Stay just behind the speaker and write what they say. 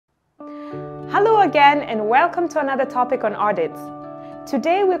Hello again and welcome to another topic on audits.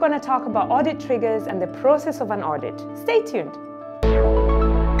 Today we're going to talk about audit triggers and the process of an audit. Stay tuned.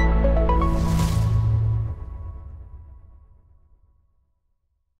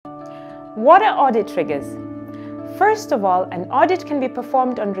 What are audit triggers? First of all, an audit can be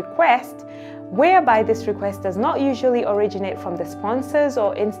performed on request, whereby this request does not usually originate from the sponsors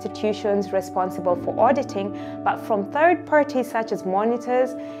or institutions responsible for auditing, but from third parties such as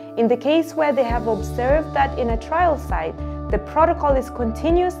monitors, in the case where they have observed that in a trial site, the protocol is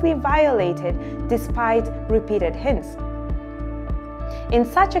continuously violated despite repeated hints. In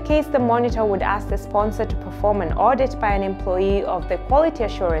such a case, the monitor would ask the sponsor to perform an audit by an employee of the quality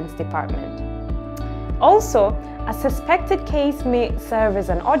assurance department. Also, a suspected case may serve as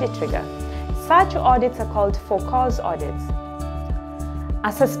an audit trigger. Such audits are called for-cause audits.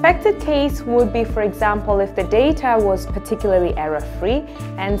 A suspected case would be, for example, if the data was particularly error-free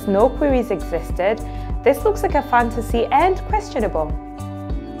and no queries existed. This looks like a fantasy and questionable.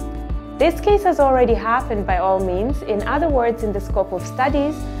 This case has already happened by all means. In other words, in the scope of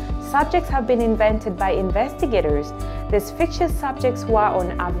studies, subjects have been invented by investigators. These fictitious subjects who are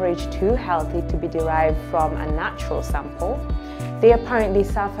on average too healthy to be derived from a natural sample. They apparently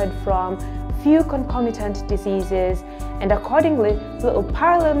suffered from few concomitant diseases, and accordingly, little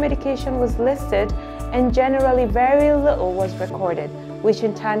parallel medication was listed and generally very little was recorded, which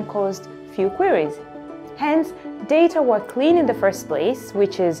in turn caused few queries. Hence, data were clean in the first place,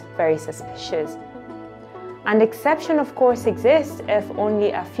 which is very suspicious. An exception, of course, exists if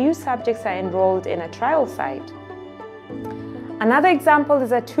only a few subjects are enrolled in a trial site. Another example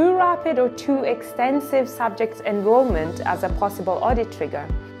is a too rapid or too extensive subject enrollment as a possible audit trigger.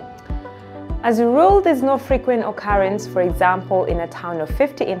 As a rule, there's no frequent occurrence. For example, in a town of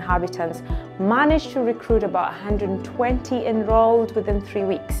 50 inhabitants, managed to recruit about 120 enrolled within 3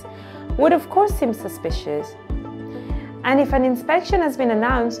 weeks. Would of course seem suspicious. And if an inspection has been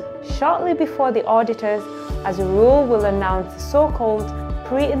announced, shortly before the auditors, as a rule, will announce the so-called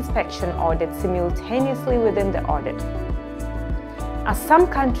pre-inspection audit simultaneously within the audit. As some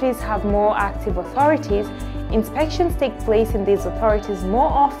countries have more active authorities, inspections take place in these authorities more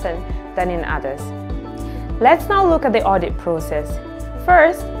often than in others. Let's now look at the audit process.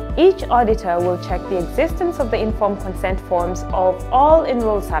 First, each auditor will check the existence of the informed consent forms of all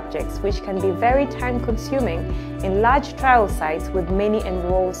enrolled subjects, which can be very time-consuming in large trial sites with many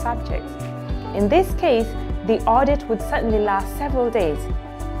enrolled subjects. In this case, the audit would certainly last several days.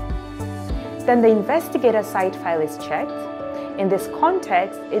 Then the investigator site file is checked. In this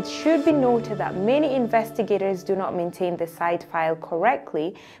context, it should be noted that many investigators do not maintain the site file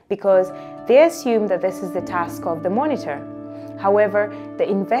correctly because they assume that this is the task of the monitor. However, the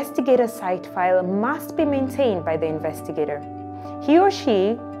investigator site file must be maintained by the investigator. He or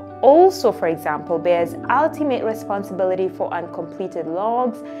she also, for example, bears ultimate responsibility for uncompleted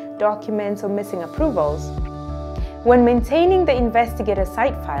logs, documents, or missing approvals. When maintaining the investigator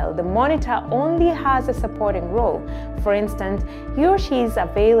site file, the monitor only has a supporting role. For instance, he or she is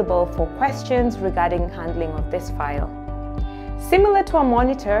available for questions regarding handling of this file. Similar to a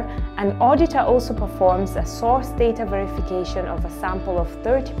monitor, an auditor also performs a source data verification of a sample of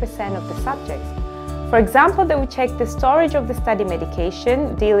 30% of the subjects. For example, they would check the storage of the study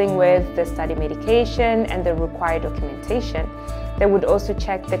medication, dealing with the study medication and the required documentation. They would also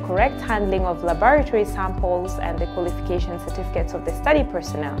check the correct handling of laboratory samples and the qualification certificates of the study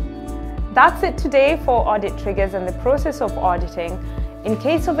personnel. That's it today for audit triggers and the process of auditing. In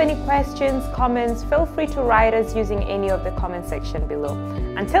case of any questions, comments, feel free to write us using any of the comment section below.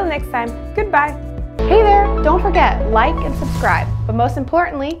 Until next time, goodbye! Hey there! Don't forget, like and subscribe, but most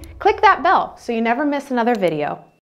importantly, click that bell so you never miss another video.